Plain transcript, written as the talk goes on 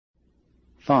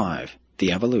5.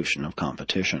 The evolution of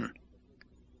competition.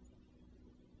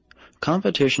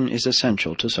 Competition is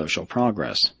essential to social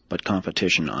progress, but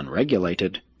competition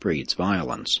unregulated breeds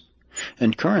violence.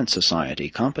 In current society,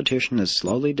 competition is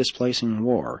slowly displacing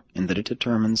war in that it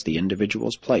determines the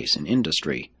individual's place in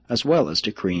industry, as well as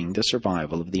decreeing the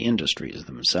survival of the industries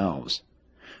themselves.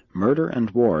 Murder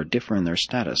and war differ in their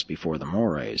status before the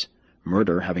mores,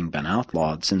 murder having been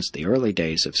outlawed since the early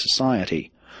days of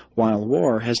society, while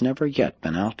war has never yet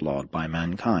been outlawed by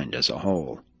mankind as a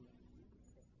whole.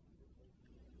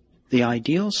 The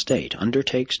ideal state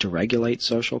undertakes to regulate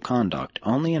social conduct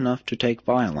only enough to take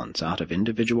violence out of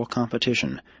individual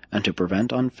competition and to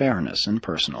prevent unfairness in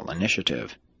personal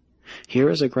initiative. Here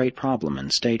is a great problem in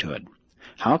statehood.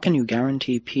 How can you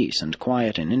guarantee peace and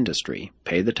quiet in industry,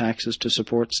 pay the taxes to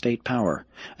support state power,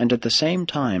 and at the same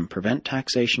time prevent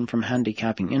taxation from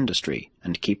handicapping industry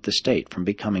and keep the state from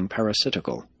becoming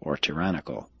parasitical or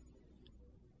tyrannical?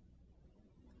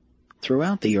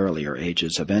 Throughout the earlier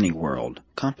ages of any world,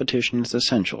 competition is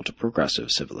essential to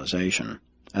progressive civilization.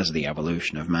 As the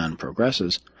evolution of man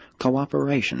progresses,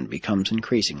 cooperation becomes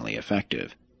increasingly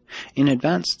effective. In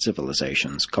advanced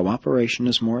civilizations, cooperation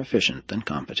is more efficient than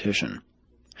competition.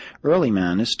 Early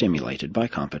man is stimulated by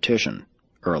competition.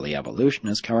 Early evolution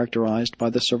is characterized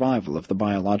by the survival of the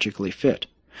biologically fit,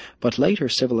 but later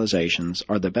civilizations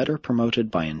are the better promoted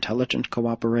by intelligent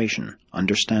cooperation,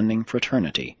 understanding,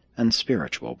 fraternity, and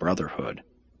spiritual brotherhood.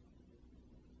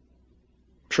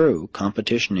 True,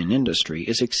 competition in industry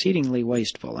is exceedingly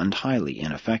wasteful and highly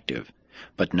ineffective,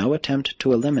 but no attempt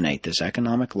to eliminate this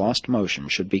economic lost motion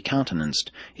should be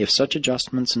countenanced if such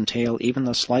adjustments entail even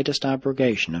the slightest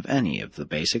abrogation of any of the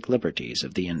basic liberties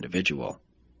of the individual.